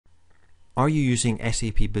Are you using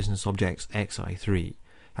SAP BusinessObjects XI3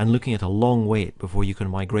 and looking at a long wait before you can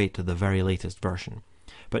migrate to the very latest version?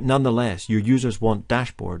 But nonetheless, your users want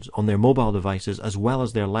dashboards on their mobile devices as well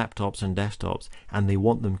as their laptops and desktops, and they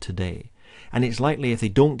want them today. And it's likely if they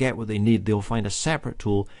don't get what they need, they'll find a separate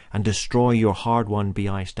tool and destroy your hard-won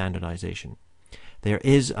BI standardization. There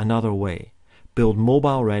is another way. Build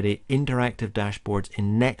mobile-ready interactive dashboards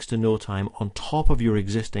in next to no time on top of your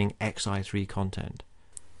existing XI3 content.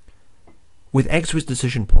 With XWIS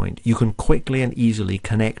DecisionPoint, you can quickly and easily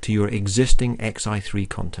connect to your existing XI3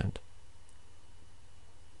 content.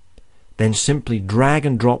 Then simply drag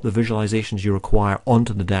and drop the visualizations you require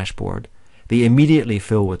onto the dashboard. They immediately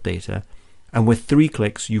fill with data, and with 3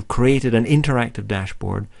 clicks you've created an interactive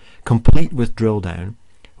dashboard complete with drill down,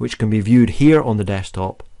 which can be viewed here on the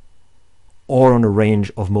desktop or on a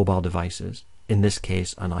range of mobile devices, in this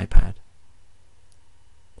case an iPad.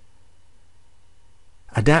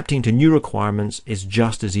 Adapting to new requirements is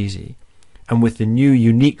just as easy, and with the new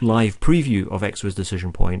unique live preview of XWIS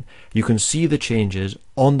DecisionPoint, you can see the changes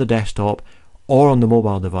on the desktop or on the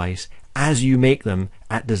mobile device as you make them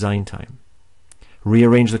at design time.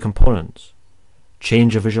 Rearrange the components,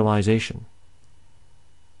 change a visualization,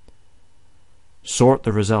 sort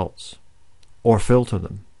the results, or filter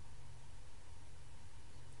them.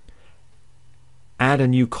 Add a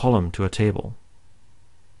new column to a table,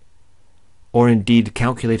 or indeed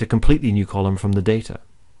calculate a completely new column from the data.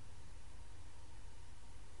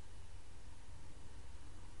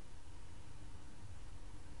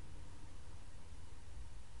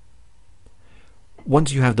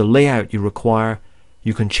 Once you have the layout you require,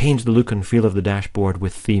 you can change the look and feel of the dashboard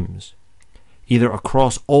with themes, either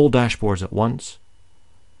across all dashboards at once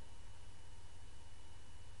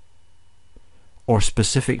or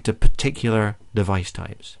specific to particular device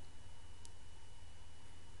types.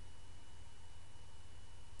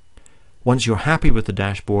 Once you're happy with the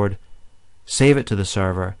dashboard, save it to the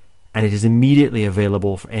server, and it is immediately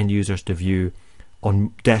available for end users to view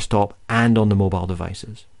on desktop and on the mobile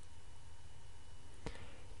devices.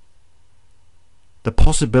 The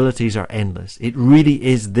possibilities are endless. It really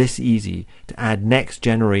is this easy to add next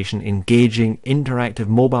generation engaging interactive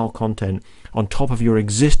mobile content on top of your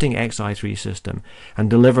existing XI3 system and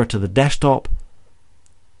deliver to the desktop,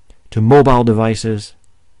 to mobile devices,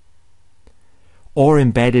 or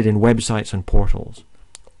embedded in websites and portals,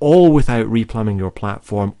 all without replumbing your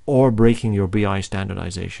platform or breaking your BI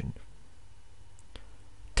standardization.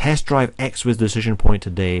 Test drive XWIS DecisionPoint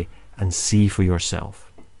today and see for yourself.